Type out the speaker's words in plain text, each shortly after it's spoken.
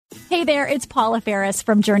Hey there, it's Paula Ferris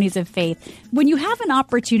from Journeys of Faith. When you have an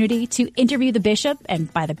opportunity to interview the bishop, and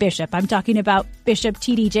by the bishop, I'm talking about Bishop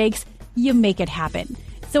T.D. Jakes, you make it happen.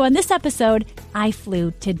 So on this episode, I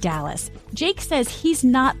flew to Dallas. Jake says he's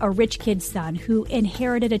not a rich kid's son who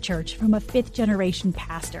inherited a church from a fifth-generation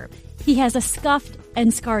pastor. He has a scuffed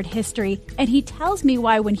and scarred history, and he tells me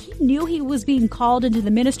why when he knew he was being called into the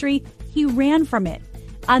ministry, he ran from it.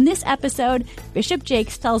 On this episode, Bishop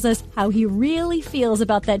Jakes tells us how he really feels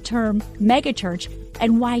about that term megachurch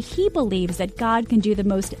and why he believes that God can do the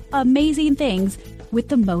most amazing things with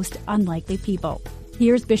the most unlikely people.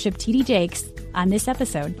 Here's Bishop T.D. Jakes on this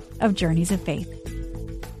episode of Journeys of Faith.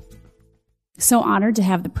 So honored to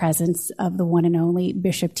have the presence of the one and only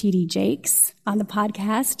Bishop T.D. Jakes on the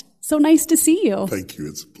podcast. So nice to see you. Thank you.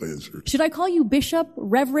 It's a pleasure. Should I call you Bishop,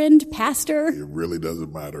 Reverend, Pastor? It really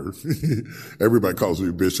doesn't matter. Everybody calls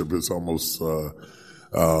me Bishop. It's almost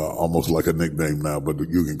like a nickname now, but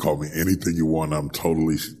you can call me anything you want. I'm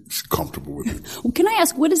totally comfortable with it. Well, can I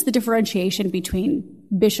ask, what is the differentiation between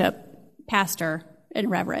Bishop, Pastor,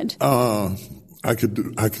 and Reverend? I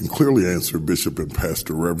can clearly answer Bishop and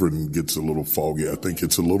Pastor. Reverend gets a little foggy. I think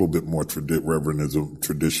it's a little bit more Reverend is a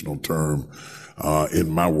traditional term in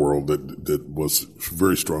my world that was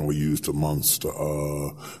very strongly used amongst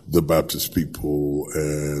the Baptist people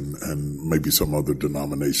and maybe some other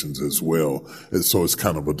denominations as well. And so it's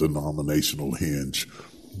kind of a denominational hinge.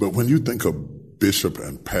 But when you think of bishop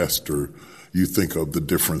and pastor, you think of the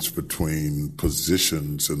difference between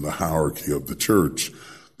positions in the hierarchy of the church.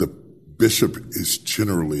 The bishop is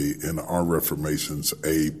generally, in our reformations,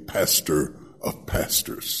 a pastor of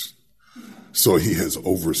pastors. So he has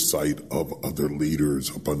oversight of other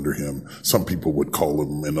leaders up under him. Some people would call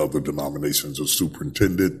him in other denominations a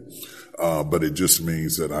superintendent, but it just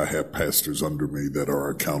means that I have pastors under me that are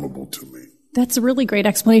accountable to me. That's a really great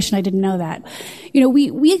explanation. I didn't know that. You know,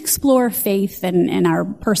 we explore faith and our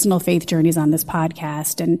personal faith journeys on this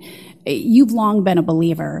podcast, and you've long been a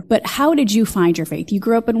believer. But how did you find your faith? You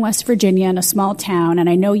grew up in West Virginia in a small town, and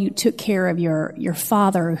I know you took care of your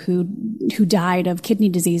father who died of kidney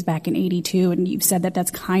disease back in '82, and you've said that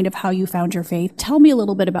that's kind of how you found your faith. Tell me a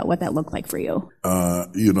little bit about what that looked like for you.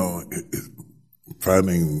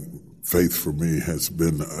 Finding faith for me has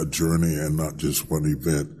been a journey and not just one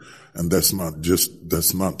event. And that's not to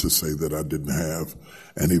say that I didn't have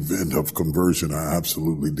an event of conversion. I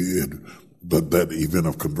absolutely did. But that event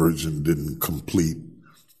of conversion didn't complete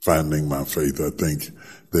finding my faith. I think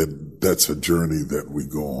that that's a journey that we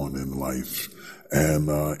go on in life. And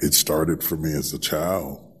it started for me as a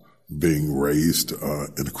child, being raised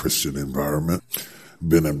in a Christian environment,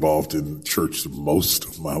 been involved in church most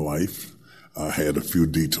of my life. I had a few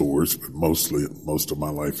detours, but most of my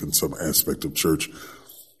life in some aspect of church.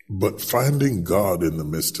 But finding God in the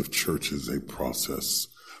midst of church is a process,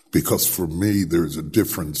 because for me, there's a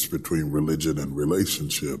difference between religion and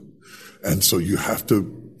relationship. And so you have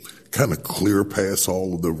to kind of clear past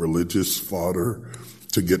all of the religious fodder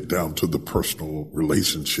to get down to the personal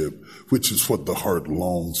relationship, which is what the heart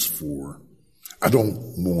longs for. I don't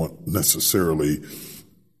want necessarily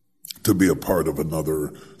to be a part of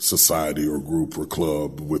another society or group or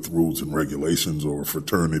club with rules and regulations or a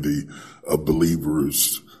fraternity of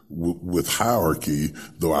believers with hierarchy,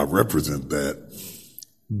 though I represent that.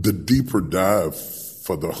 The deeper dive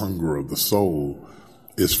for the hunger of the soul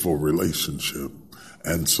is for relationship.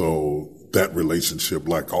 And so that relationship,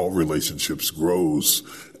 like all relationships, grows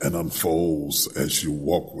and unfolds as you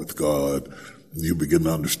walk with God. You begin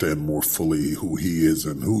to understand more fully who He is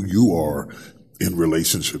and who you are in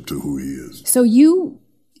relationship to who He is. So you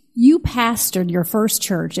pastored your first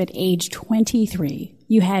church at age 23.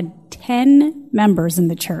 You had 10 members in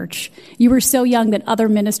the church. You were so young that other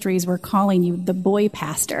ministries were calling you the boy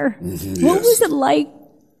pastor. Mm-hmm, yes. What was it like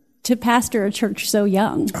to pastor a church so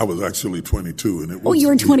young? I was actually 22, and it was. Oh, you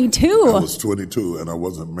were 22. I was 22, and I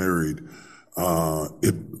wasn't married.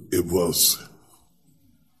 It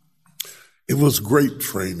was great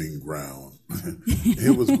training ground.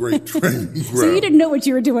 It was great training ground. So you didn't know what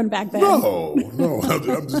you were doing back then? No,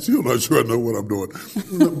 I'm still not sure I know what I'm doing.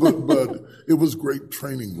 But it was great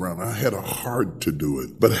training ground. I had a heart to do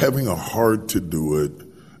it. But having a heart to do it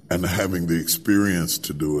and having the experience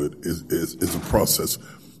to do it is a process.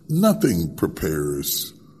 Nothing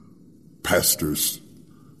prepares pastors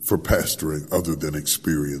for pastoring other than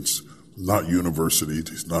experience. Not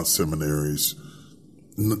universities, not seminaries,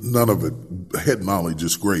 none of it. Head knowledge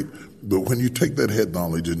is great. But when you take that head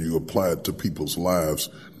knowledge and you apply it to people's lives,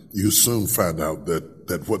 you soon find out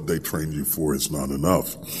that what they trained you for is not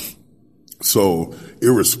enough. So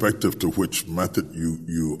irrespective to which method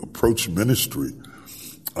you approach ministry,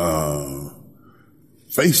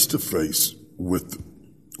 face to face with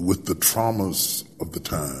the traumas of the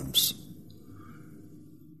times,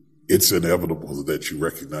 it's inevitable that you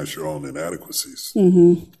recognize your own inadequacies.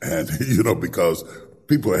 And, because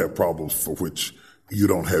people have problems for which you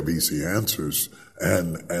don't have easy answers.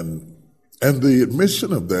 And the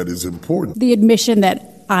admission of that is important. The admission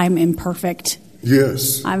that I'm imperfect.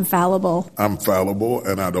 Yes. I'm fallible. I'm fallible,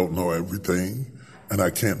 and I don't know everything, and I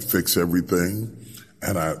can't fix everything,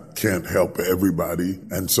 and I can't help everybody.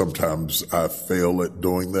 And sometimes I fail at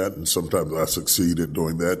doing that, and sometimes I succeed at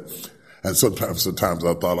doing that. And sometimes the times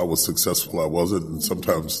I thought I was successful, I wasn't. And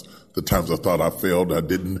sometimes the times I thought I failed, I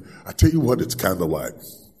didn't. I tell you what it's kind of like.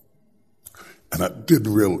 And I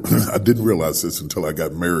didn't realize this until I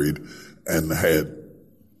got married and had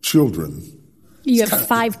children. You have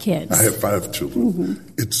 5 kids. I have 5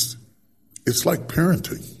 children. It's like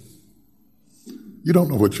parenting. You don't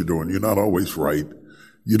know what you're doing. You're not always right.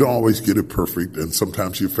 You don't always get it perfect. And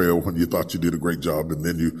sometimes you fail when you thought you did a great job, and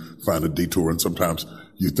then you find a detour. And sometimes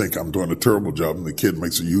you think I'm doing a terrible job, and the kid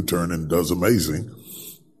makes a U-turn and does amazing.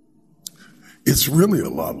 It's really a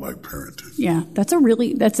lot like parenting. Yeah,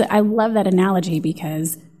 I love that analogy,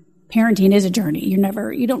 because parenting is a journey.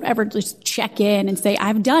 You don't ever just check in and say,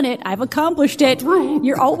 I've done it, I've accomplished it.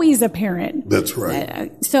 You're always a parent. That's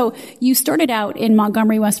right. So you started out in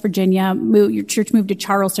Montgomery, West Virginia, your church moved to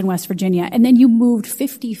Charleston, West Virginia, and then you moved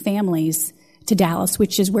 50 families to Dallas,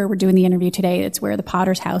 which is where we're doing the interview today. It's where the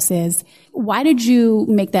Potter's House is. Why did you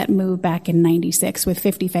make that move back in 96 with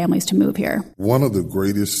 50 families to move here? One of the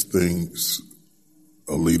greatest things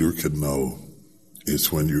a leader can know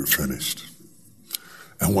is when you're finished.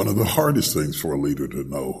 And one of the hardest things for a leader to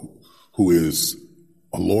know, who is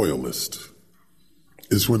a loyalist,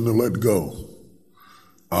 is when to let go.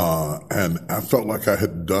 And I felt like I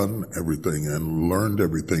had done everything and learned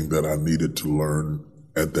everything that I needed to learn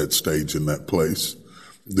at that stage in that place.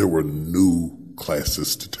 There were new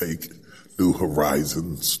classes to take, new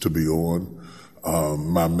horizons to be on.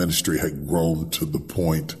 My ministry had grown to the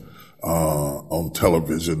point on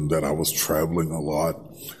television that I was traveling a lot.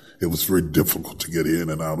 It was very difficult to get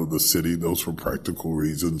in and out of the city. Those were practical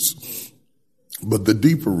reasons. But the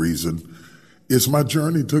deeper reason is my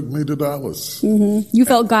journey took me to Dallas. You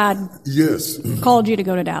felt God called you to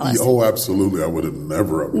go to Dallas. Oh, absolutely. I would have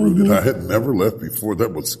never uprooted. I had never left before.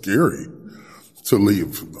 That was scary to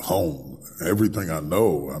leave home. Everything I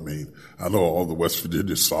know. I mean, I know all the West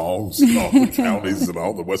Virginia songs and all the counties and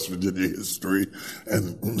all the West Virginia history,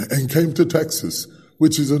 and came to Texas,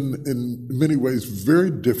 which is in many ways very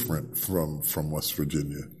different from West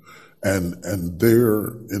Virginia. And there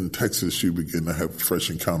in Texas, you begin to have a fresh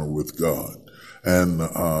encounter with God. And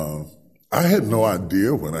I had no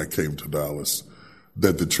idea when I came to Dallas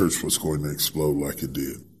that the church was going to explode like it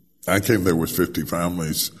did. I came there with 50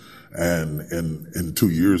 families, and in 2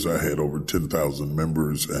 years I had over 10,000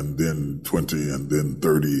 members, and then 20, and then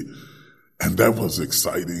 30. And that was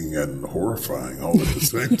exciting and horrifying all at the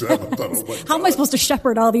same time. I thought, oh my God. How am I supposed to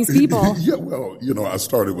shepherd all these people? Yeah, well, I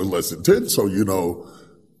started with less than 10, so,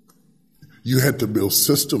 you had to build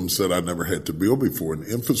systems that I never had to build before, and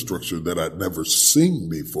infrastructure that I'd never seen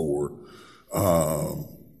before.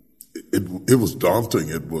 It was daunting.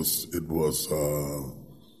 It was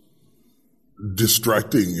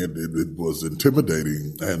distracting. It was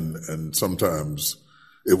intimidating, and sometimes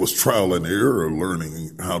it was trial and error,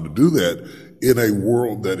 learning how to do that in a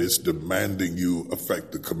world that is demanding you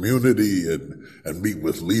affect the community and meet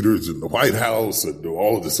with leaders in the White House and do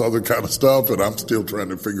all of this other kind of stuff. And I'm still trying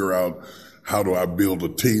to figure out, how do I build a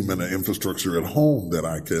team and an infrastructure at home that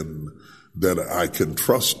I can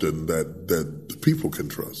trust and that the people can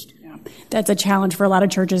trust? Yeah. That's a challenge for a lot of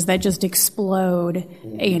churches that just explode.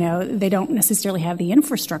 They don't necessarily have the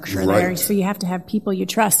infrastructure there, so you have to have people you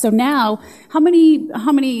trust. So now, how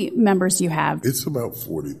many members do you have? It's about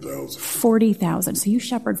 40,000. 40,000. So you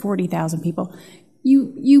shepherd 40,000 people.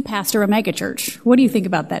 You pastor a megachurch. What do you think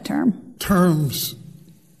about that term? Terms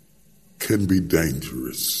can be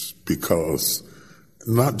dangerous, because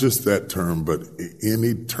not just that term, but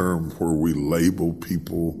any term where we label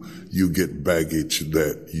people, you get baggage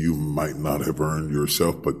that you might not have earned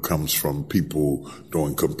yourself, but comes from people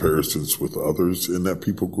doing comparisons with others in that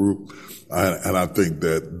people group. And I think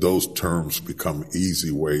that those terms become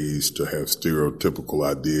easy ways to have stereotypical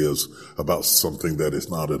ideas about something that is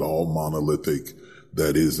not at all monolithic,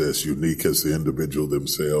 that is as unique as the individual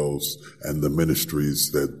themselves and the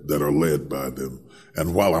ministries that are led by them.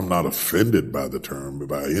 And while I'm not offended by the term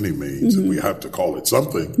by any means, and we have to call it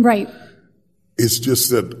something, right? It's just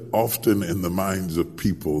that often in the minds of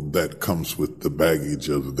people that comes with the baggage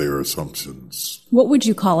of their assumptions. What would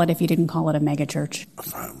you call it if you didn't call it a megachurch? A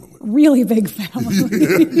family. Really big family.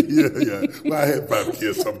 Yeah. Well, I had 5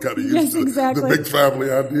 kids, so I'm kind of used to the big family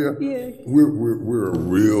idea. Yeah. We're a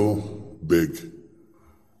real big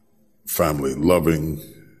family, loving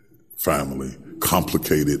family,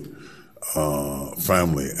 complicated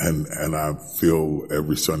family, and I feel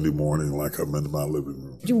every Sunday morning like I'm in my living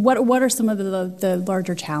room. What are some of the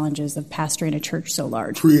larger challenges of pastoring a church so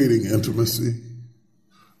large? Creating intimacy,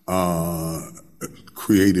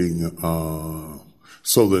 creating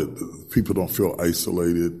so that people don't feel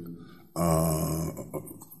isolated.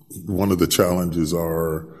 One of the challenges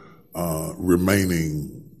are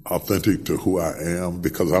remaining authentic to who I am,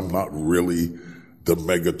 because I'm not really the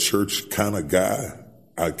mega church kind of guy.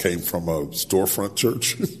 I came from a storefront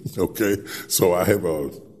church, okay? So I have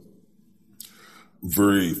a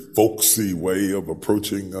very folksy way of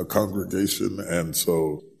approaching a congregation, and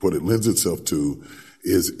so what it lends itself to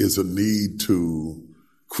is a need to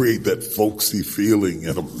create that folksy feeling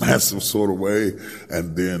in a massive sort of way,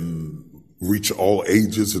 and then reach all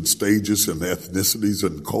ages and stages and ethnicities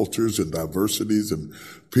and cultures and diversities, and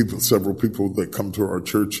several people that come to our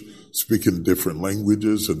church speak in different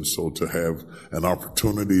languages. And so to have an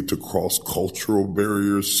opportunity to cross cultural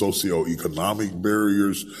barriers, socioeconomic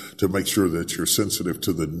barriers, to make sure that you're sensitive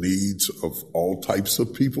to the needs of all types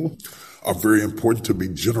of people are very important. To be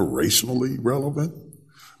generationally relevant,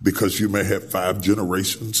 because you may have 5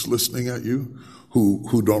 generations listening at you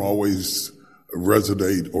who don't always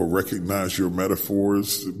resonate or recognize your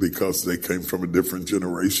metaphors because they came from a different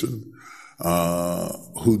generation,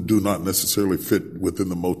 who do not necessarily fit within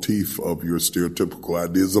the motif of your stereotypical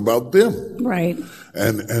ideas about them. Right.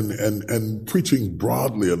 And preaching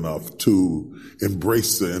broadly enough to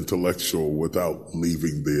embrace the intellectual without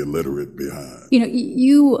leaving the illiterate behind. You know,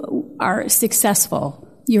 you are successful.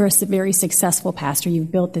 You're a very successful pastor.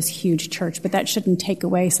 You've built this huge church, but that shouldn't take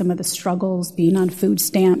away some of the struggles, being on food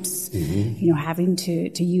stamps, having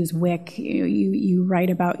to use WIC. You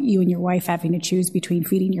write about you and your wife having to choose between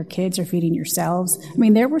feeding your kids or feeding yourselves. I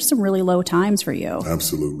mean, there were some really low times for you.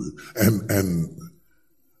 Absolutely.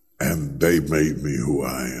 And they made me who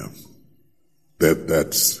I am.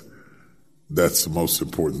 That's the most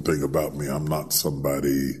important thing about me. I'm not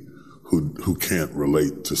somebody who can't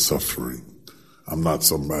relate to suffering. I'm not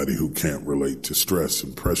somebody who can't relate to stress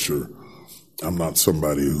and pressure. I'm not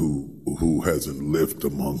somebody who hasn't lived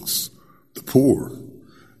amongst the poor.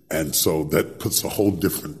 And so that puts a whole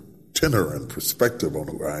different tenor and perspective on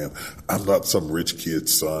who I am. I'm not some rich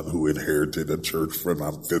kid's son who inherited a church from,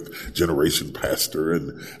 I'm 5th generation pastor,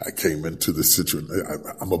 and I came into the situation.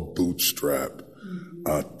 I'm a bootstrap,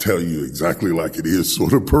 tell you exactly like it is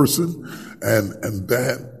sort of person. And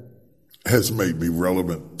that has made me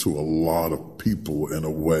relevant to a lot of people in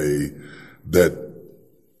a way that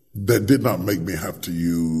did not make me have to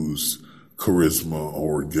use charisma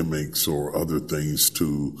or gimmicks or other things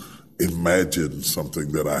to imagine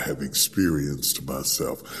something that I have experienced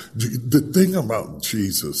myself. The thing about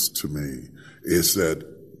Jesus to me is that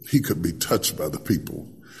he could be touched by the people.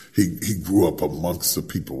 He grew up amongst the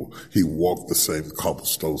people. He walked the same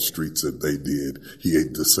cobblestone streets that they did. He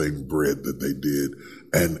ate the same bread that they did.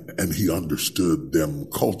 And he understood them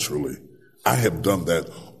culturally. I have done that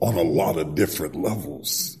on a lot of different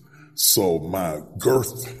levels. So my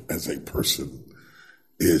girth as a person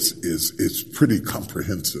is pretty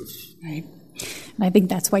comprehensive. Right. And I think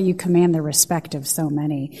that's why you command the respect of so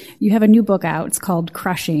many. You have a new book out. It's called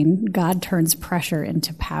Crushing: God Turns Pressure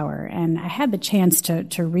into Power. And I had the chance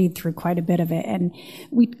to read through quite a bit of it. And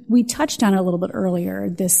we touched on it a little bit earlier,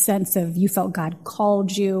 this sense of you felt God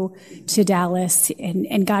called you to Dallas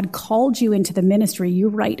and God called you into the ministry. You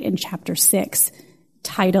write in chapter 6,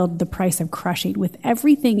 titled The Price of Crushing, with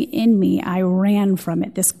everything in me, I ran from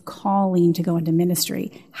it, this calling to go into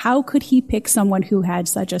ministry. How could he pick someone who had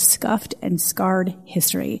such a scuffed and scarred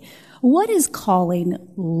history? What does calling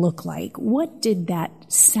look like? What did that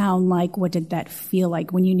sound like? What did that feel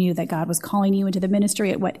like when you knew that God was calling you into the ministry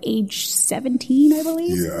at what, age 17, I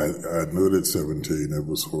believe? Yeah, I knew it at 17. It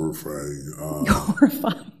was horrifying.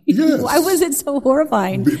 Horrifying? Yes. Why was it so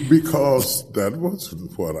horrifying? Because that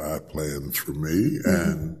wasn't what I planned for me.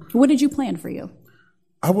 And what did you plan for you?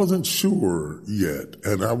 I wasn't sure yet,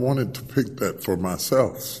 and I wanted to pick that for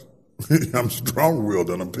myself. I'm strong-willed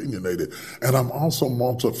and opinionated, and I'm also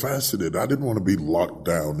multifaceted. I didn't want to be locked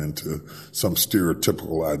down into some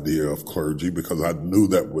stereotypical idea of clergy because I knew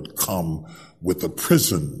that would come with a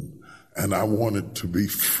prison, and I wanted to be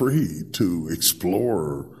free to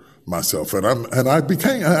explore myself. And I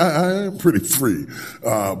am pretty free,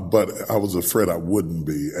 but I was afraid I wouldn't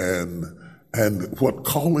be. And what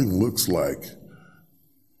calling looks like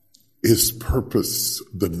is purpose,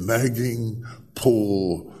 the nagging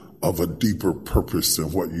pull of a deeper purpose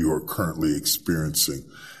than what you are currently experiencing.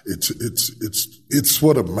 It's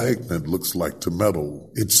what a magnet looks like to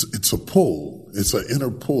metal. It's a pull. It's an inner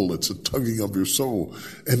pull. It's a tugging of your soul.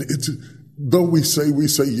 And though we say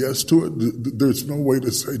yes to it, there's no way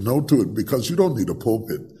to say no to it, because you don't need a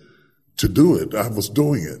pulpit to do it. I was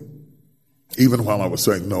doing it. Even while I was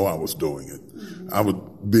saying no, I was doing it. I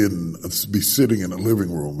would be sitting in a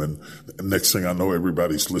living room, and next thing I know,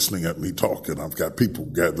 everybody's listening at me talk, and I've got people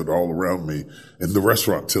gathered all around me in the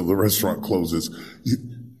restaurant till the restaurant closes.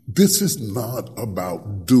 This is not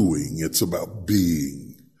about doing. It's about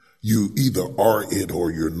being. You either are it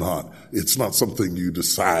or you're not. It's not something you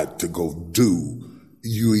decide to go do.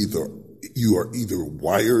 You are either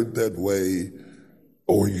wired that way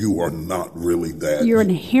or you are not really that. You're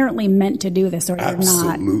inherently meant to do this, or you're not.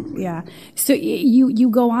 Absolutely. Yeah. So you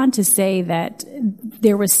go on to say that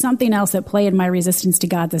there was something else at play in my resistance to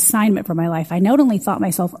God's assignment for my life. I not only thought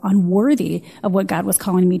myself unworthy of what God was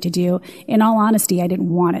calling me to do, in all honesty, I didn't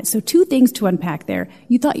want it. So two things to unpack there.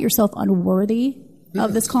 You thought yourself unworthy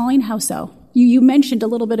of this calling? How so? You mentioned a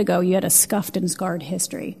little bit ago you had a scuffed and scarred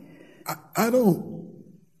history. I don't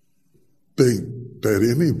think that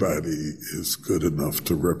anybody is good enough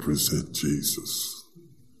to represent Jesus.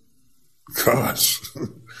 Gosh,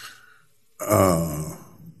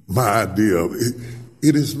 my idea of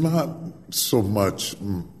it is not so much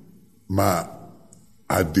my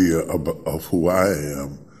idea of who I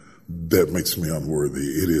am that makes me unworthy.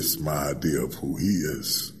 It is my idea of who he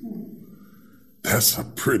is. That's a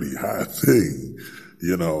pretty high thing,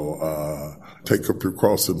 take up your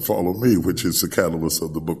cross and follow me, which is the catalyst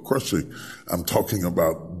of the book Crushing. I'm talking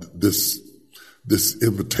about this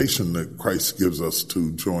invitation that Christ gives us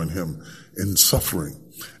to join him in suffering.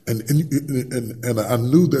 And I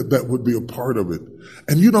knew that would be a part of it.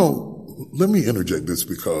 And let me interject this,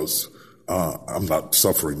 because I'm not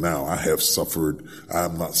suffering now. I have suffered.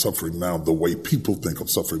 I'm not suffering now the way people think of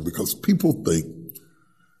suffering, because people think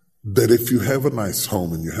that if you have a nice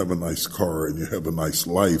home and you have a nice car and you have a nice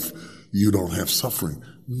life, you don't have suffering.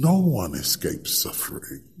 No one escapes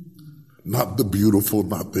suffering. Not the beautiful,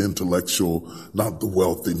 not the intellectual, not the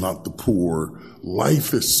wealthy, not the poor.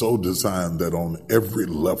 Life is so designed that on every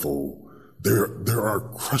level, there are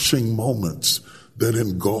crushing moments that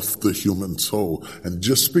engulf the human soul. And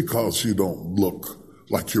just because you don't look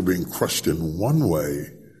like you're being crushed in one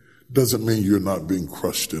way doesn't mean you're not being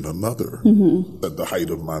crushed in another. Mm-hmm. At the height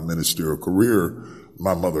of my ministerial career,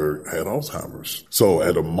 my mother had Alzheimer's. So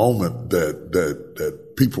at a moment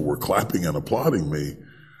that people were clapping and applauding me,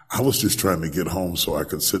 I was just trying to get home so I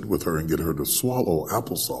could sit with her and get her to swallow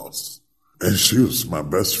applesauce. And she was my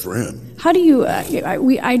best friend. How do you,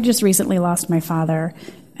 I just recently lost my father,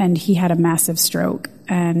 and he had a massive stroke,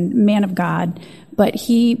 and man of God, but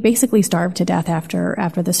he basically starved to death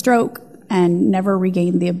after the stroke, and never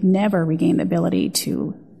regained the ability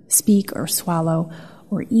to speak or swallow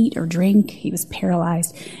or eat or drink. He was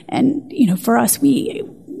paralyzed. And, for us, we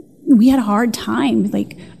had a hard time.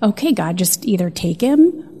 Like, okay, God, just either take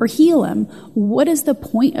him or heal him. What is the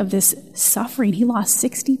point of this suffering? He lost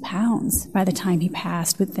 60 pounds by the time he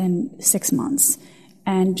passed within 6 months.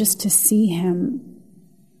 And just to see him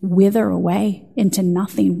wither away into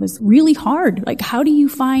nothing was really hard. Like, how do you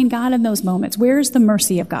find God in those moments? Where's the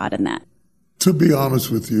mercy of God in that? To be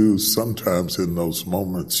honest with you, sometimes in those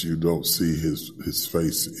moments you don't see his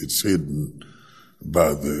face. It's hidden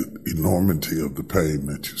by the enormity of the pain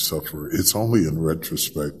that you suffer. It's only in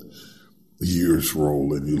retrospect, years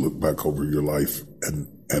roll and you look back over your life, and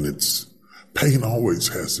it's pain always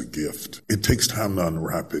has a gift. It takes time to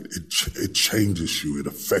unwrap it. It changes you. It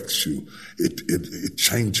affects you. It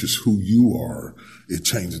changes who you are. It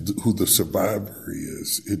changes who the survivor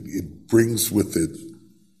is. It brings with it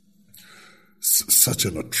such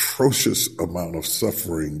an atrocious amount of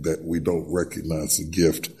suffering that we don't recognize the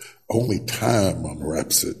gift. Only time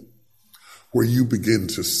unwraps it, where you begin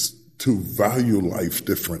to value life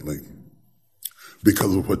differently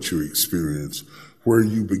because of what you experience, where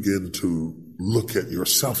you begin to look at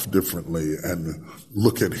yourself differently and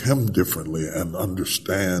look at him differently and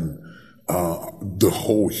understand the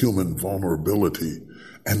whole human vulnerability.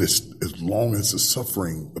 And as long as the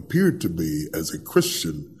suffering appeared to be, as a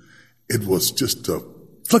Christian, it was just a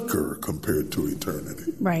flicker compared to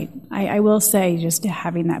eternity. Right. I will say, just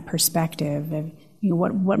having that perspective of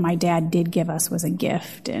what my dad did give us was a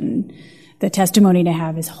gift, and the testimony to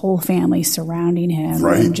have his whole family surrounding him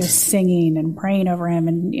and just singing and praying over him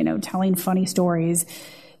and, telling funny stories,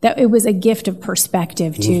 that it was a gift of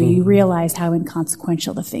perspective too. You realized how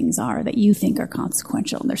inconsequential the things are that you think are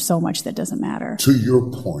consequential, and there's so much that doesn't matter. To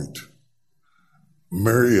your point,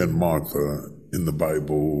 Mary and Martha in the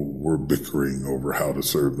Bible were bickering over how to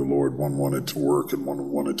serve the Lord. One wanted to work and one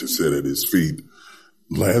wanted to sit at his feet.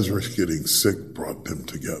 Lazarus getting sick brought them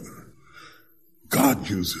together. God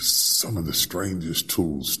uses some of the strangest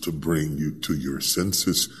tools to bring you to your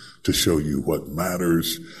senses, to show you what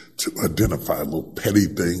matters, to identify little petty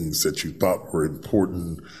things that you thought were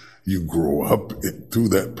important. You grow up through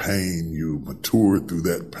that pain. You mature through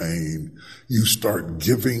that pain. You start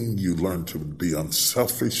giving. You learn to be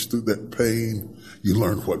unselfish through that pain. You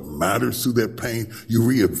learn what matters through that pain. You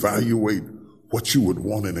reevaluate what you would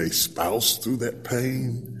want in a spouse through that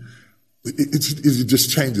pain. It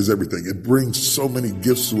just changes everything. It brings so many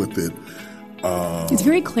gifts with it. It's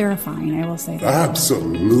very clarifying, I will say that.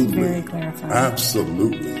 Absolutely. It's very clarifying.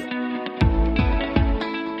 Absolutely.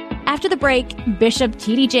 After the break, Bishop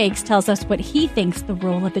T.D. Jakes tells us what he thinks the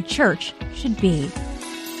role of the church should be.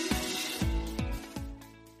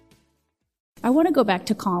 I want to go back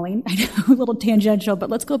to calling. I know, a little tangential,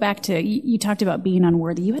 but let's go back to, you talked about being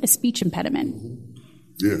unworthy. You had a speech impediment.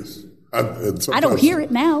 Yes. I don't hear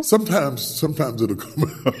it now. Sometimes it'll come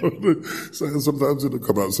out. Sometimes it'll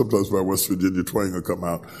come out. Sometimes my West Virginia twang will come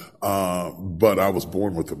out. But I was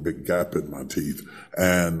born with a big gap in my teeth.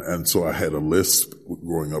 And so I had a lisp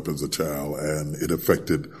growing up as a child, and it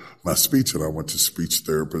affected my speech, and I went to speech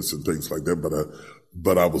therapists and things like that.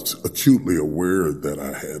 But I was acutely aware that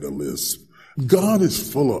I had a lisp. God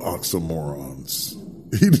is full of oxymorons.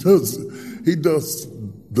 He does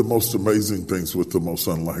the most amazing things with the most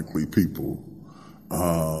unlikely people.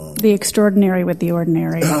 The extraordinary with the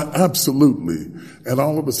ordinary. Absolutely. And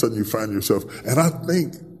all of a sudden you find yourself, and I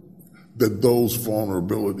think that those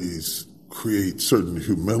vulnerabilities create certain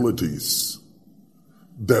humilities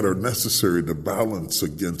that are necessary to balance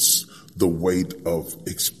against the weight of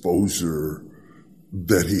exposure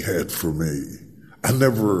that he had for me.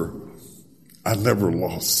 I never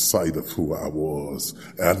lost sight of who I was.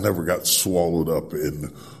 I never got swallowed up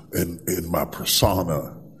in my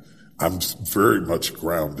persona. I'm very much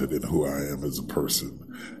grounded in who I am as a person.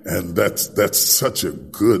 And that's such a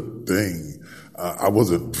good thing. I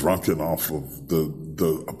wasn't drunken off of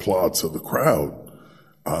the applause of the crowd.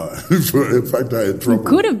 In fact, I had trouble. You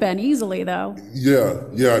could have been easily, though. Yeah,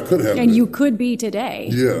 I could have been. And you could be today.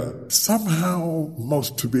 Yeah. Somehow,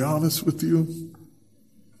 to be honest with you,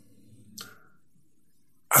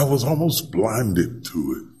 I was almost blinded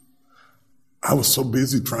to it. I was so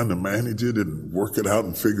busy trying to manage it and work it out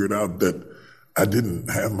and figure it out that I didn't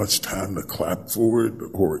have much time to clap for it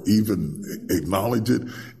or even acknowledge it.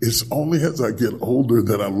 It's only as I get older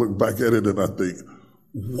that I look back at it and I think,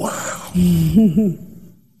 wow,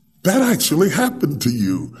 that actually happened to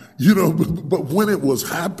you. But when it was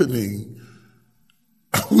happening,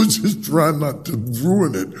 I was just trying not to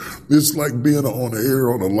ruin it. It's like being on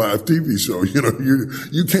air on a live TV show.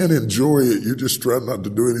 You can't enjoy it. You're just trying not to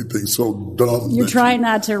do anything so dumb. You're trying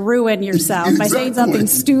not to ruin yourself by saying something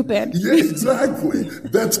stupid. Yeah, exactly.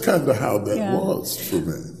 That's kind of how that was for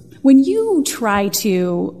me. When you try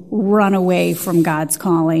to run away from God's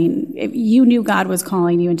calling, if you knew God was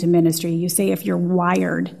calling you into ministry, you say if you're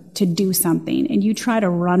wired to do something and you try to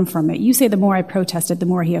run from it, you say the more I protested, the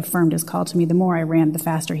more he affirmed his call to me, the more I ran, the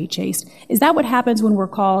faster he chased. Is that what happens when we're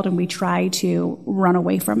called and we try to run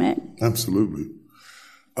away from it? Absolutely.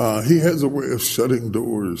 He has a way of shutting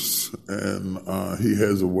doors, and he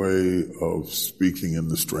has a way of speaking in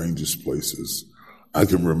the strangest places. I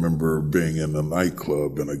can remember being in a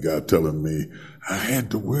nightclub and a guy telling me, I had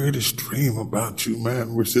the weirdest dream about you,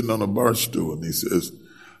 man. We're sitting on a bar stool, and he says,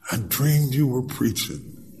 I dreamed you were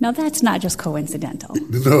preaching. Now, that's not just coincidental.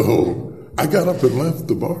 No. I got up and left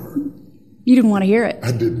the bar. You didn't want to hear it.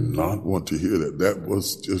 I did not want to hear that.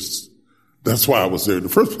 That's why I was there in the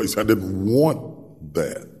first place. I didn't want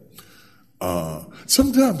that.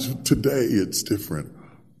 Sometimes today it's different.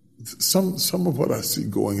 Some of what I see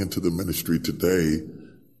going into the ministry today,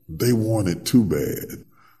 they want it too bad.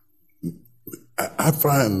 I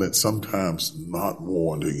find that sometimes not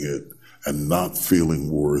wanting it and not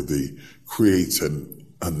feeling worthy creates a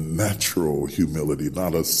natural humility,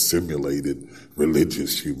 not a simulated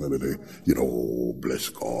religious humility. Oh, bless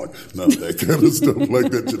God. None of that kind of stuff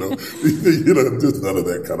like that, just none of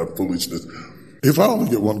that kind of foolishness. If I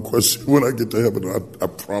only get one question when I get to heaven, I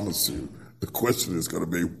promise you, the question is going to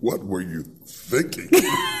be, what were you thinking? Come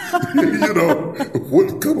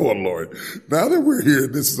on, Lord. Now that we're here,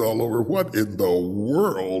 this is all over. What in the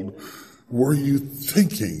world were you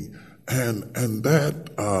thinking? And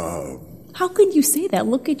that, how could you say that?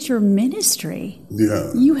 Look at your ministry.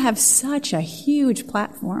 Yeah. You have such a huge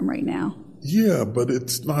platform right now. Yeah, but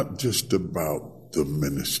it's not just about the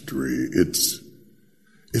ministry. It's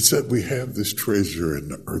that we have this treasure in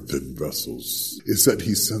the earthen vessels. It's that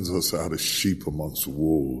he sends us out as sheep amongst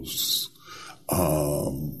wolves.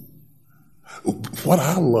 What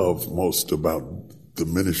I love most about the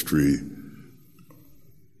ministry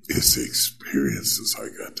is the experiences I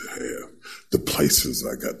got to have, the places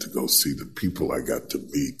I got to go see, the people I got to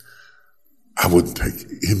meet. I wouldn't take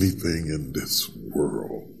anything in this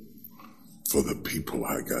world for the people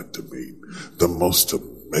I got to meet, the most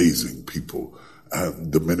amazing people.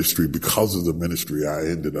 The ministry, because of the ministry, I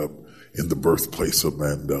ended up in the birthplace of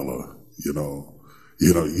Mandela,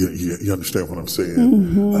 You understand what I'm saying?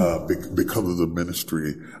 Mm-hmm. Because of the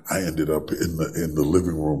ministry, I ended up in the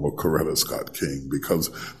living room of Coretta Scott King. Because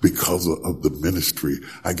of the ministry,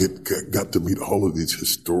 I got to meet all of these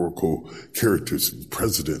historical characters, and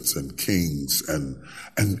presidents and kings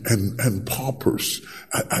and paupers.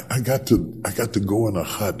 I got to go in a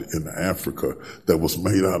hut in Africa that was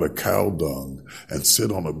made out of cow dung and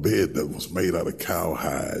sit on a bed that was made out of cow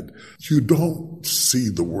hide. You don't see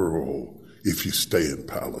the world if you stay in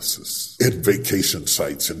palaces, in vacation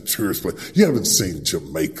sites, in tourist places. You haven't seen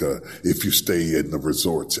Jamaica if you stay in the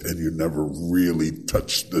resorts and you never really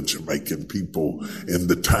touch the Jamaican people in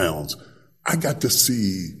the towns. I got to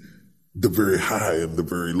see the very high and the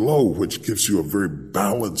very low, which gives you a very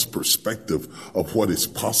balanced perspective of what is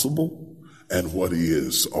possible and what he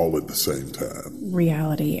is all at the same time.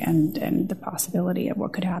 Reality and the possibility of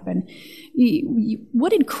what could happen. What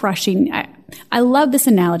did crushing, I love this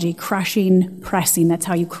analogy, crushing, pressing, that's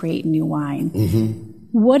how you create new wine. Mm-hmm.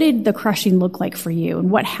 What did the crushing look like for you,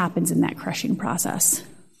 and what happens in that crushing process?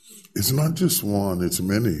 It's not just one, it's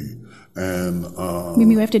many. And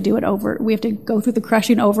maybe we have to do it over. We have to go through the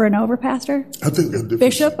crushing over and over, Pastor. I think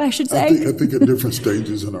Bishop, I should say. I think at different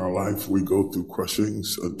stages in our life we go through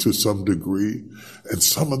crushings to some degree, and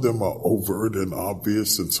some of them are overt and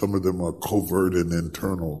obvious, and some of them are covert and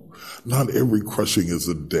internal. Not every crushing is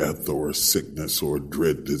a death or a sickness or a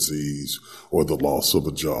dread disease or the loss of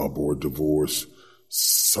a job or a divorce.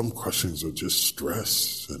 Some crushings are just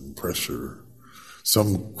stress and pressure.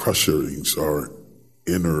 Some crushings are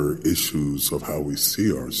inner issues of how we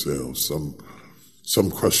see ourselves.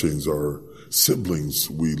 Some crushings are siblings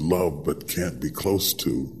we love but can't be close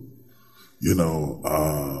to.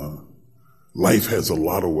 Life has a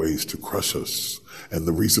lot of ways to crush us. And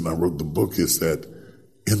the reason I wrote the book is that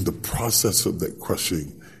in the process of that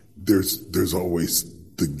crushing, there's always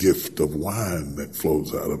the gift of wine that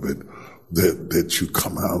flows out of it, that you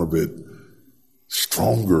come out of it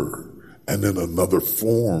stronger and in another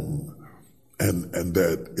form. And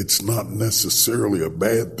that it's not necessarily a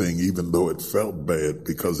bad thing, even though it felt bad,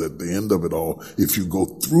 because at the end of it all, if you go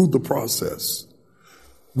through the process,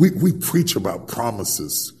 we preach about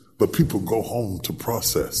promises, but people go home to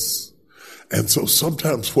process. And so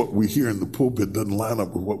sometimes what we hear in the pulpit doesn't line up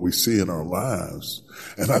with what we see in our lives.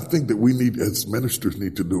 And I think that we as ministers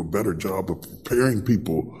need to do a better job of preparing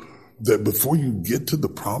people that before you get to the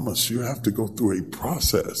promise, you have to go through a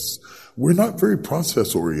process. We're not very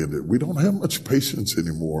process oriented. We don't have much patience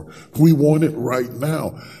anymore. We want it right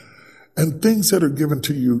now. And things that are given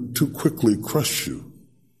to you too quickly crush you,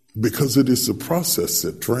 because it is the process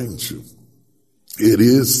that trains you. It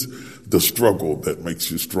is the struggle that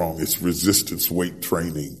makes you strong. It's resistance weight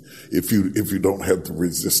training. If you don't have the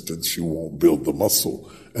resistance, you won't build the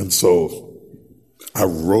muscle. And so I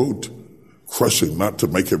wrote crushing, not to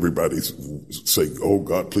make everybody say, oh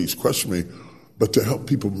God, please crush me, but to help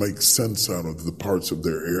people make sense out of the parts of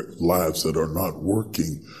their lives that are not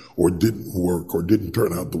working or didn't work or didn't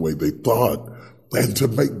turn out the way they thought, and to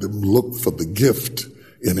make them look for the gift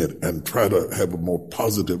in it and try to have a more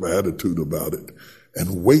positive attitude about it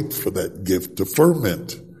and wait for that gift to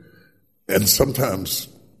ferment. And sometimes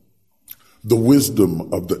the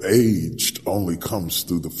wisdom of the aged only comes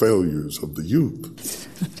through the failures of the youth.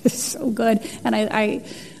 So good. And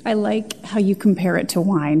I like how you compare it to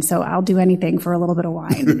wine. So I'll do anything for a little bit of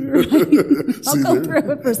wine. Right? I'll go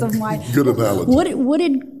through it for some wine. Good analogy. What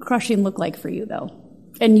did crushing look like for you, though?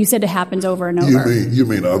 And you said it happens over and over. You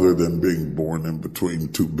mean other than being born in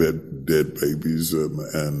between two dead babies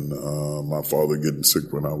and my father getting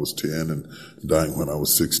sick when I was 10 and dying when I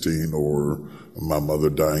was 16, or my mother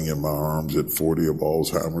dying in my arms at 40 of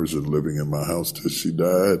Alzheimer's and living in my house till she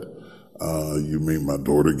died? You mean my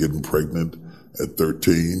daughter getting pregnant at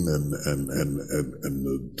 13 and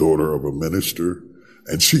the daughter of a minister?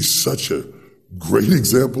 And she's such a Great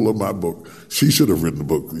example of my book. She should have written the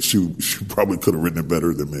book. She probably could have written it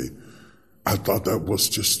better than me. I thought that was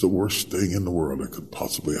just the worst thing in the world that could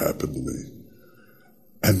possibly happen to me.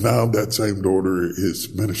 And now that same daughter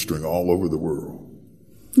is ministering all over the world.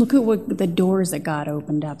 Look at what the doors that God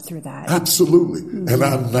opened up through that. Absolutely. Mm-hmm. And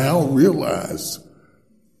I now realize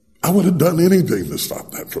I would have done anything to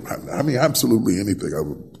stop that from happening. I mean, absolutely anything.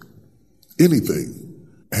 Anything.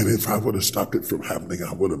 And if I would have stopped it from happening,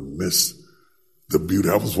 I would have missed the beauty.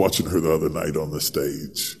 I was watching her the other night on the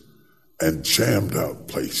stage and jammed out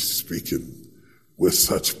place speaking with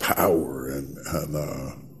such power and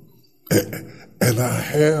I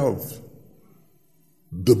have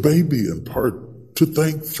the baby in part to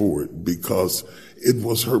thank for it because it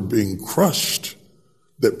was her being crushed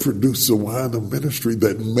that produced the wine of ministry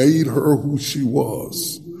that made her who she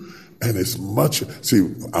was. And it's much,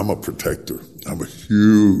 see, I'm a protector. I'm a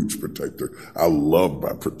huge protector. I love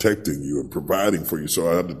by protecting you and providing for you.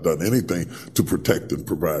 So I hadn't done anything to protect and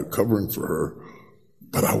provide covering for her,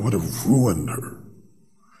 but I would have ruined her.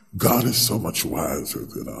 God is so much wiser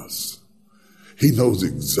than us. He knows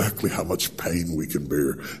exactly how much pain we can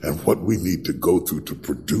bear and what we need to go through to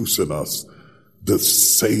produce in us the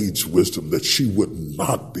sage wisdom that she would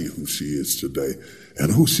not be who she is today.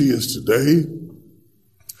 And who she is today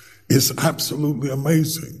is absolutely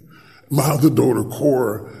amazing. My other daughter,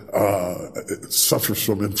 Cora, suffers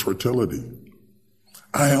from infertility.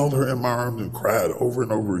 I held her in my arms and cried over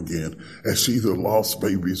and over again as she either lost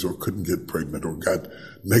babies or couldn't get pregnant or got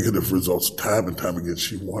negative results time and time again.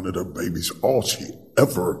 She wanted her babies. All she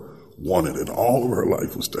ever wanted in all of her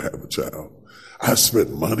life was to have a child. I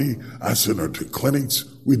spent money. I sent her to clinics.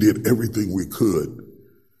 We did everything we could.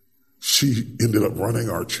 She ended up running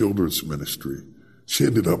our children's ministry. She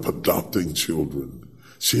ended up adopting children.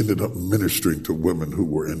 She ended up ministering to women who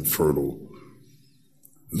were infertile.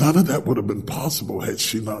 None of that would have been possible had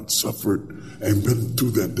she not suffered and been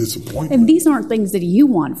through that disappointment. And these aren't things that you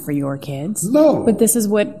want for your kids. No. But this is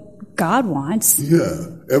what God wants. Yeah,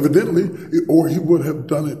 evidently, or he would have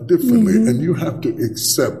done it differently. Mm-hmm. And you have to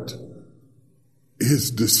accept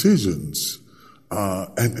his decisions.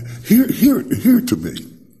 And here to me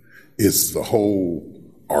is the whole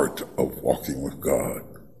art of walking with God.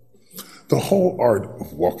 The whole art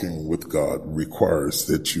of walking with God requires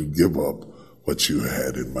that you give up what you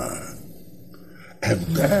had in mind. And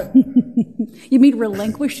that... You mean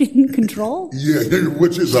relinquishing control? Yeah,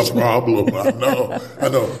 which is a problem. I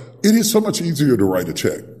know. It is so much easier to write a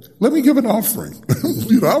check. Let me give an offering.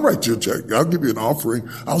 I'll write you a check. I'll give you an offering.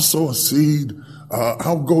 I'll sow a seed.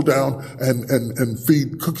 I'll go down and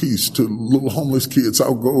feed cookies to little homeless kids.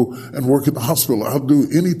 I'll go and work in the hospital. I'll do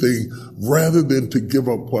anything rather than to give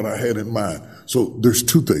up what I had in mind. So there's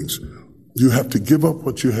two things. You have to give up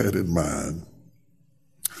what you had in mind,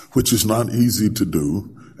 which is not easy to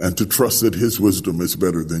do, and to trust that his wisdom is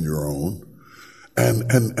better than your own. And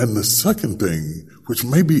the second thing, which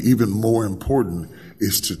may be even more important,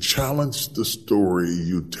 is to challenge the story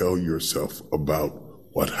you tell yourself about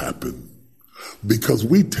what happened. Because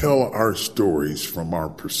we tell our stories from our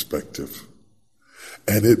perspective.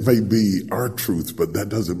 And it may be our truth, but that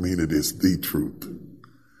doesn't mean it is the truth.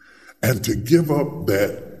 And to give up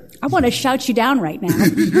that... I want to shout you down right now.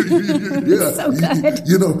 Yeah. So good.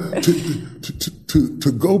 You know,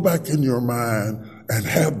 to go back in your mind and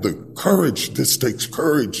have the courage. This takes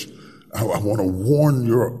courage. I want to warn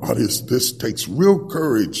your audience, this takes real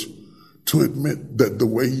courage to admit that the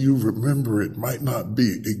way you remember it might not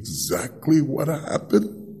be exactly what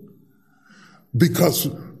happened. Because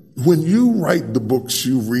when you write the books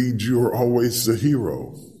you read, you're always the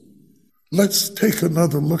hero. Let's take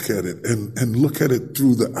another look at it and look at it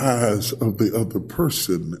through the eyes of the other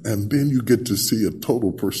person. And then you get to see a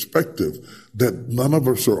total perspective that none of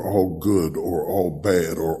us are all good or all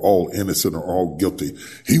bad or all innocent or all guilty.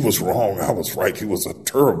 He was wrong. I was right. He was a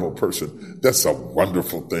terrible person. That's a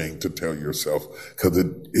wonderful thing to tell yourself because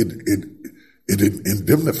it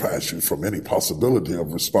indemnifies you from any possibility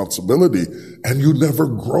of responsibility. And you never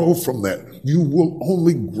grow from that. You will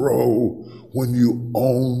only grow when you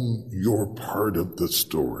own your part of the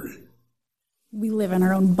story. We live in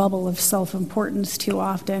our own bubble of self-importance too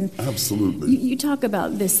often. Absolutely. You talk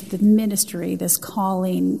about the ministry, this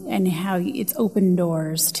calling, and how it's opened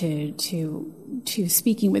doors to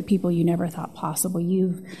speaking with people you never thought possible.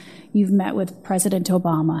 You've met with President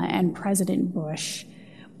Obama and President Bush.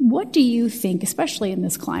 What do you think, especially in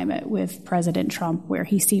this climate with President Trump, where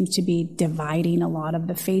he seems to be dividing a lot of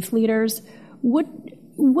the faith leaders,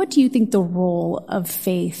 what do you think the role of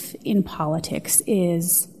faith in politics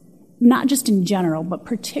is not just in general, but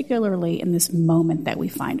particularly in this moment that we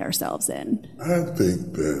find ourselves in? I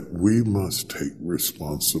think that we must take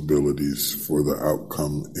responsibilities for the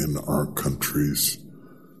outcome in our countries.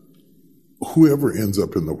 Whoever ends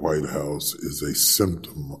up in the White House is a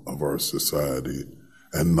symptom of our society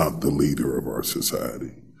and not the leader of our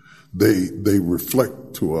society. They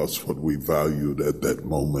reflect to us what we valued at that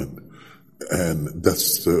moment. And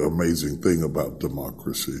that's the amazing thing about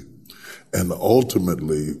democracy. And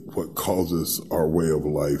ultimately, what causes our way of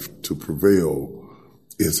life to prevail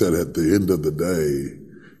is that at the end of the day,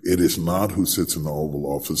 it is not who sits in the Oval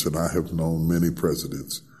Office, and I have known many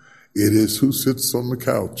presidents. It is who sits on the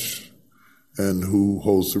couch and who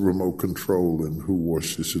holds the remote control and who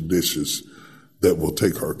washes the dishes that will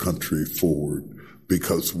take our country forward,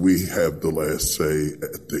 because we have the last say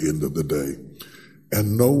at the end of the day.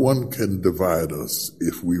 And no one can divide us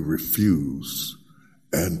if we refuse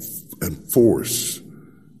and force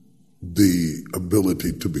the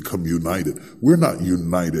ability to become united. We're not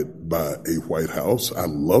united by a White House. I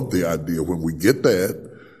love the idea when we get that,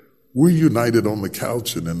 we're united on the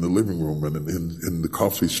couch and in the living room and in the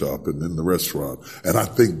coffee shop and in the restaurant. And I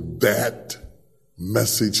think that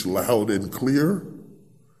message, loud and clear,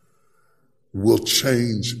 will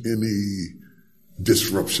change any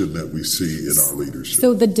disruption that we see in our leadership.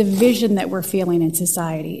 So the division that we're feeling in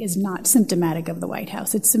society is not symptomatic of the White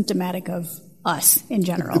House. It's symptomatic of us in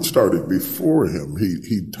general. It started before him.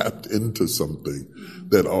 He tapped into something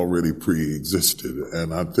that already pre-existed.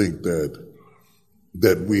 And I think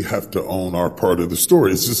that we have to own our part of the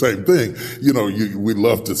story. It's the same thing. We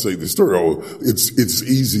love to say the story. Oh, it's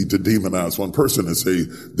easy to demonize one person and say,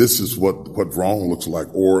 this is what wrong looks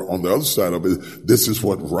like. Or on the other side of it, this is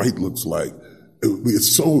what right looks like.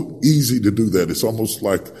 It's so easy to do that. It's almost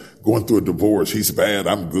like going through a divorce. He's bad,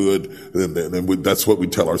 I'm good. And that's what we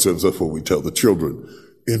tell ourselves. That's what we tell the children.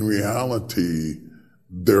 In reality,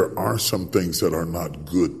 there are some things that are not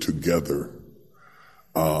good together.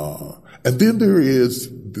 And then there is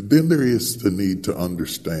the need to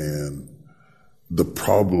understand the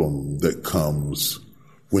problem that comes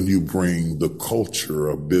when you bring the culture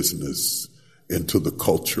of business into the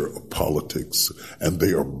culture of politics. And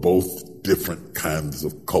they are both different kinds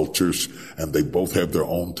of cultures, and they both have their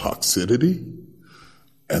own toxicity,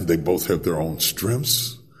 and they both have their own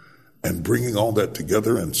strengths. And bringing all that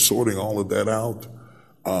together and sorting all of that out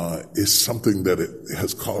is something that it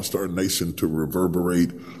has caused our nation to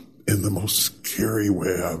reverberate in the most scary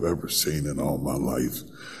way I've ever seen in all my life.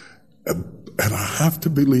 And I have to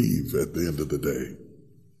believe at the end of the day,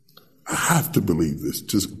 I have to believe this,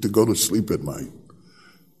 just to go to sleep at night,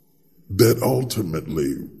 that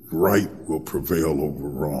ultimately right will prevail over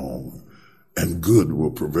wrong and good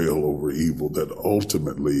will prevail over evil, that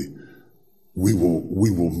ultimately we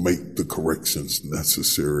will make the corrections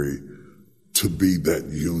necessary to be that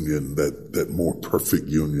union, that more perfect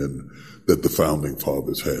union that the founding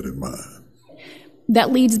fathers had in mind.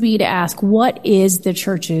 That leads me to ask, what is the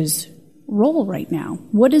church's role right now?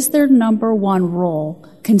 What is their number one role,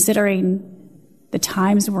 considering the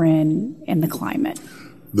times we're in and the climate?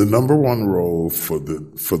 The number one role for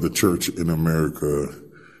the church in America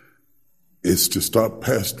is to stop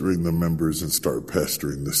pastoring the members and start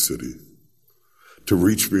pastoring the city, to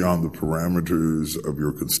reach beyond the parameters of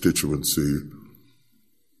your constituency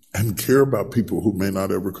and care about people who may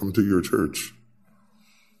not ever come to your church,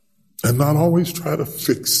 and not always try to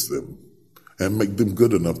fix them and make them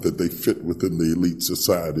good enough that they fit within the elite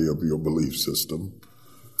society of your belief system.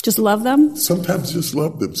 Just love them? Sometimes just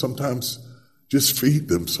love them. Sometimes just feed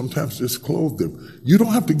them. Sometimes just clothe them. You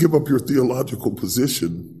don't have to give up your theological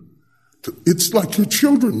position. It's like your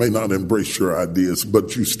children may not embrace your ideas,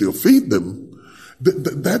 but you still feed them.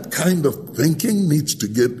 That kind of thinking needs to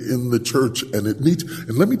get in the church, and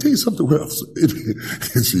let me tell you something else.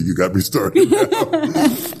 You got me started now.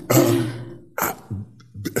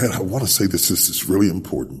 And I want to say this is really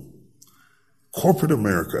important. Corporate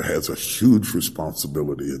America has a huge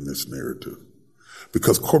responsibility in this narrative,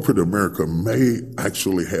 because corporate America may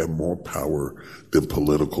actually have more power than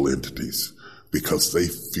political entities, because they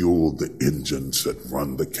fuel the engines that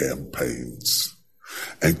run the campaigns.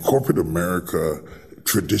 And corporate America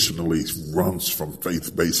traditionally runs from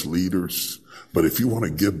faith-based leaders. But if you want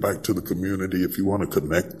to give back to the community, if you want to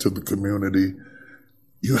connect to the community,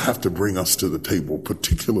 you have to bring us to the table,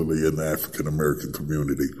 particularly in the African-American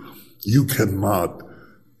community. You cannot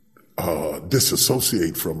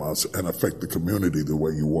disassociate from us and affect the community the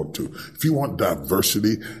way you want to. If you want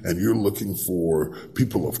diversity and you're looking for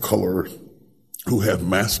people of color who have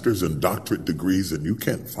master's and doctorate degrees and you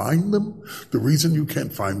can't find them, the reason you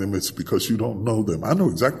can't find them is because you don't know them. I know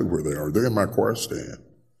exactly where they are. They're in my choir stand.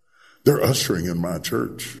 They're ushering in my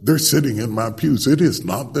church. They're sitting in my pews. It is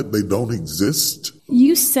not that they don't exist.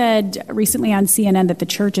 You said recently on CNN that the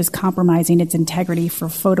church is compromising its integrity for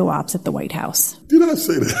photo ops at the White House. Did I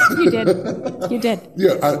say that? You did. You did.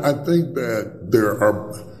 Yeah, I think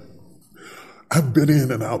that I've been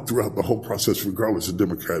in and out throughout the whole process, regardless of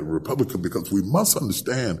Democrat and Republican, because we must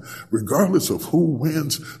understand, regardless of who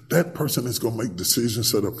wins, that person is going to make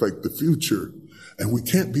decisions that affect the future. And we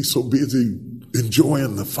can't be so busy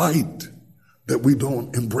enjoying the fight that we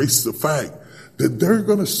don't embrace the fact that they're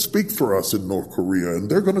going to speak for us in North Korea, and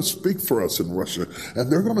they're going to speak for us in Russia, and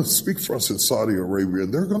they're going to speak for us in Saudi Arabia,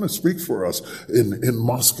 and they're going to speak for us in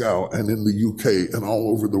Moscow and in the UK and all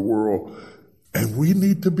over the world. And we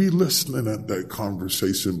need to be listening at that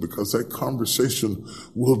conversation, because that conversation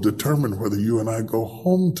will determine whether you and I go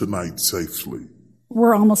home tonight safely.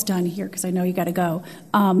 We're almost done here because I know you got to go.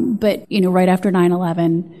 But, right after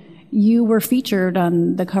 9/11, you were featured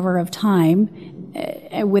on the cover of Time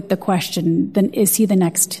with the question, then is he the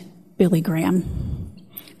next Billy Graham?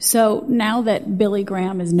 So now that Billy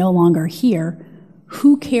Graham is no longer here,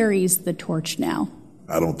 who carries the torch now?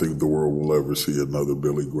 I don't think the world will ever see another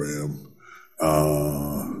Billy Graham.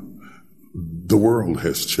 The world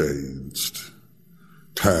has changed.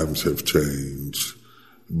 Times have changed.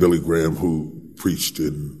 Billy Graham, who preached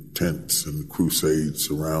in tents and crusades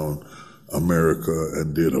around America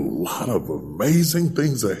and did a lot of amazing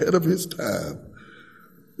things ahead of his time.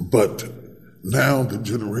 But now the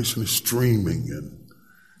generation is streaming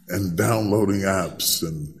and downloading apps,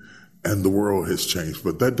 and the world has changed.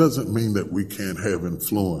 But that doesn't mean that we can't have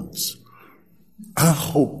influence. I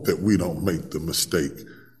hope that we don't make the mistake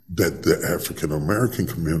that the African American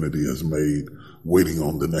community has made, waiting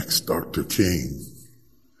on the next Dr. King.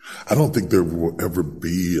 I don't think there will ever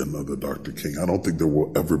be another Dr. King. I don't think there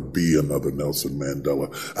will ever be another Nelson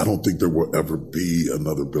Mandela. I don't think there will ever be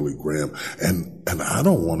another Billy Graham. And I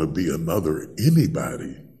don't want to be another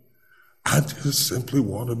anybody. I just simply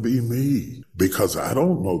want to be me, because I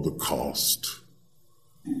don't know the cost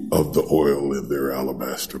of the oil in their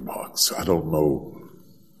alabaster box. I don't know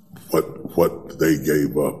what they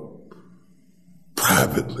gave up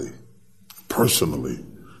privately, personally,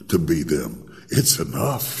 to be them. It's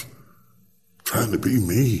enough trying to be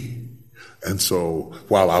me. And so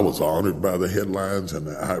while I was honored by the headlines and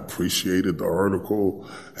I appreciated the article,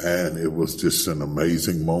 and it was just an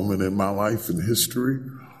amazing moment in my life and history,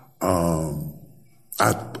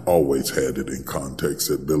 I always had it in context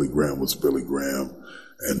that Billy Graham was Billy Graham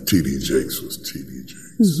and T.D. Jakes was T.D.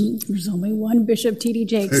 Jakes. Mm-hmm. There's only one Bishop T.D.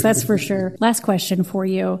 Jakes, that's for sure. Last question for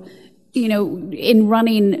you. In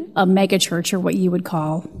running a megachurch, or what you would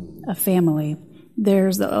call a family,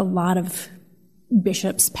 there's a lot of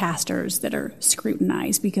bishops, pastors that are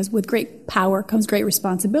scrutinized, because with great power comes great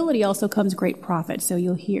responsibility, also comes great profit. So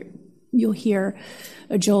you'll hear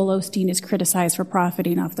Joel Osteen is criticized for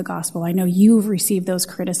profiting off the gospel. I know you've received those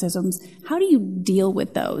criticisms. How do you deal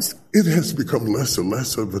with those? It has become less and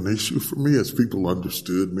less of an issue for me as people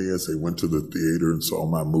understood me, as they went to the theater and saw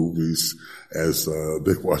my movies, as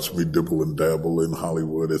they watched me dibble and dabble in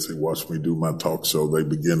Hollywood, as they watched me do my talk show. They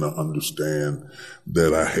begin to understand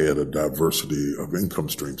that I had a diversity of income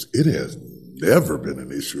streams. It has never been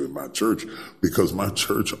an issue in my church, because my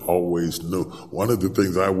church always knew one of the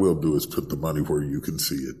things I will do is put the money where you can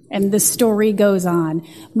see it. And the story goes on.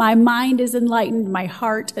 My mind is enlightened. My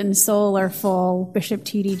heart and soul are full. Bishop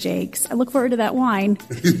T.D. Jakes. I look forward to that wine.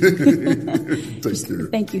 Take care.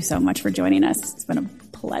 Thank you so much for joining us. It's been a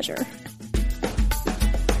pleasure.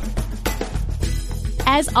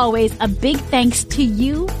 As always, a big thanks to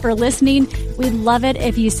you for listening. We'd love it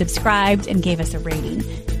if you subscribed and gave us a rating.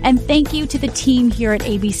 And thank you to the team here at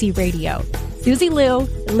ABC Radio. Susie Liu,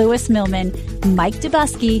 Louis Millman, Mike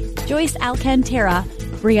Dubusky, Joyce Alcantara,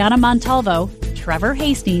 Brianna Montalvo, Trevor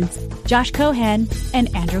Hastings, Josh Cohen,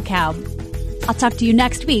 and Andrew Kaub. I'll talk to you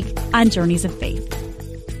next week on Journeys of Faith.